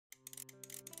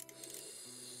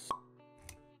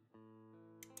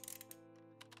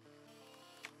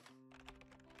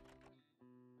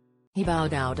He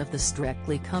bowed out of the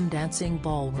Strictly Come Dancing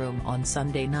ballroom on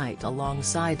Sunday night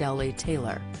alongside Ellie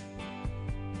Taylor.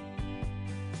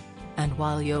 And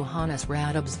while Johannes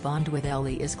Radob's bond with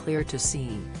Ellie is clear to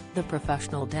see, the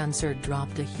professional dancer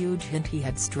dropped a huge hint he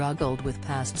had struggled with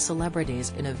past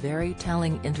celebrities in a very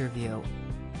telling interview.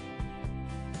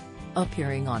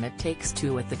 Appearing on It Takes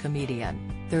Two with the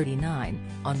comedian, 39,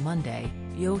 on Monday,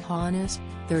 Johannes,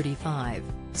 35,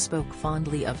 spoke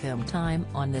fondly of him time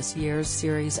on this year's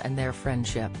series and their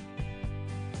friendship.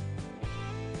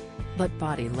 But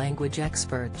body language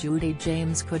expert Judy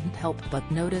James couldn't help but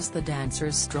notice the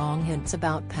dancer's strong hints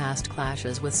about past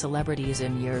clashes with celebrities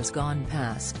in years gone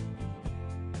past.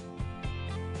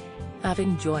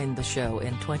 Having joined the show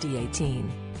in 2018,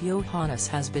 Johannes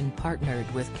has been partnered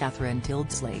with Catherine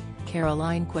Tildesley,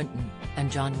 Caroline Quinton,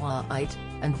 and John White,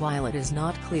 and while it is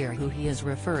not clear who he is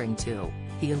referring to,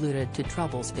 he alluded to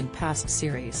troubles in past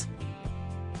series.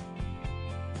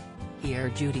 Here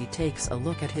Judy takes a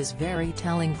look at his very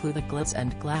telling clue: the glitz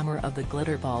and glamour of the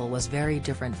glitter ball was very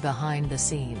different behind the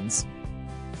scenes.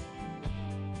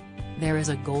 There is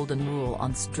a golden rule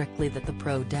on Strictly that the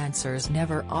pro dancers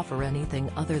never offer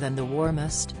anything other than the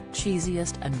warmest,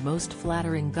 cheesiest and most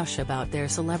flattering gush about their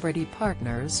celebrity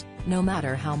partners, no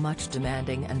matter how much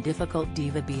demanding and difficult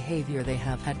diva behavior they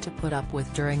have had to put up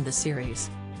with during the series.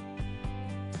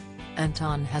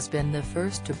 Anton has been the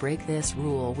first to break this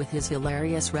rule with his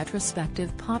hilarious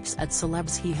retrospective pops at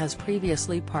celebs he has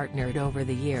previously partnered over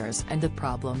the years and the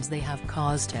problems they have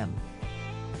caused him.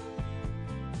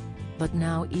 But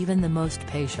now even the most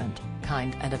patient,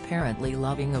 kind and apparently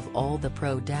loving of all the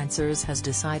pro dancers has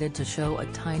decided to show a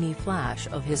tiny flash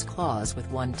of his claws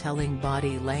with one telling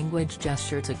body language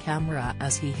gesture to camera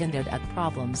as he hinted at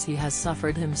problems he has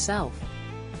suffered himself.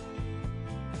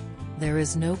 There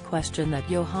is no question that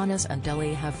Johannes and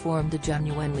Ellie have formed a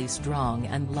genuinely strong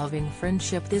and loving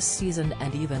friendship this season,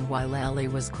 and even while Ellie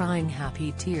was crying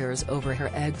happy tears over her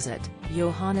exit,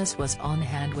 Johannes was on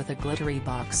hand with a glittery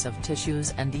box of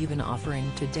tissues and even offering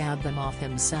to dab them off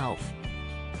himself.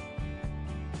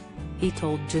 He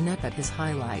told Jeanette that his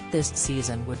highlight this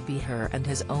season would be her, and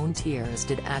his own tears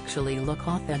did actually look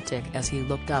authentic as he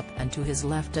looked up and to his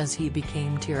left as he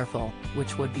became tearful,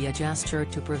 which would be a gesture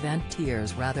to prevent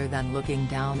tears rather than looking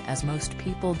down as most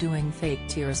people doing fake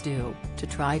tears do, to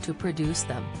try to produce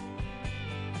them.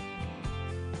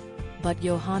 But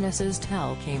Johannes's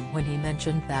tell came when he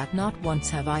mentioned that not once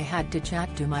have I had to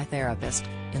chat to my therapist,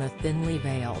 in a thinly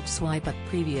veiled swipe at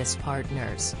previous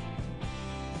partners.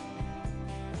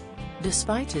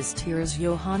 Despite his tears,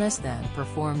 Johannes then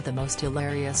performed the most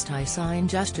hilarious tie sign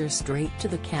gesture straight to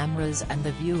the cameras and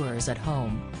the viewers at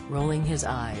home, rolling his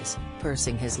eyes,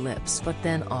 pursing his lips but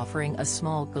then offering a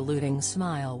small colluding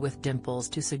smile with dimples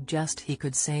to suggest he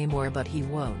could say more but he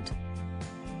won't.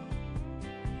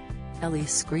 Ellie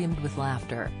screamed with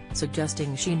laughter,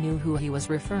 suggesting she knew who he was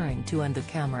referring to, and the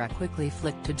camera quickly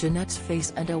flicked to Jeanette's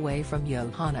face and away from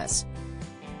Johannes.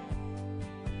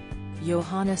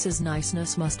 Johannes's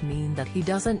niceness must mean that he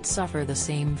doesn't suffer the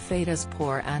same fate as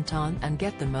poor Anton and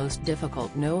get the most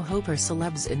difficult no-hoper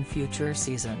celebs in future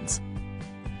seasons.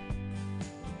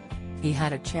 He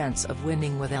had a chance of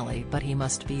winning with Ellie, but he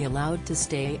must be allowed to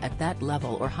stay at that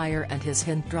level or higher, and his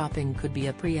hint dropping could be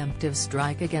a preemptive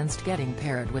strike against getting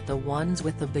paired with the ones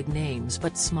with the big names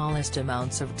but smallest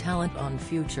amounts of talent on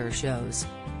future shows.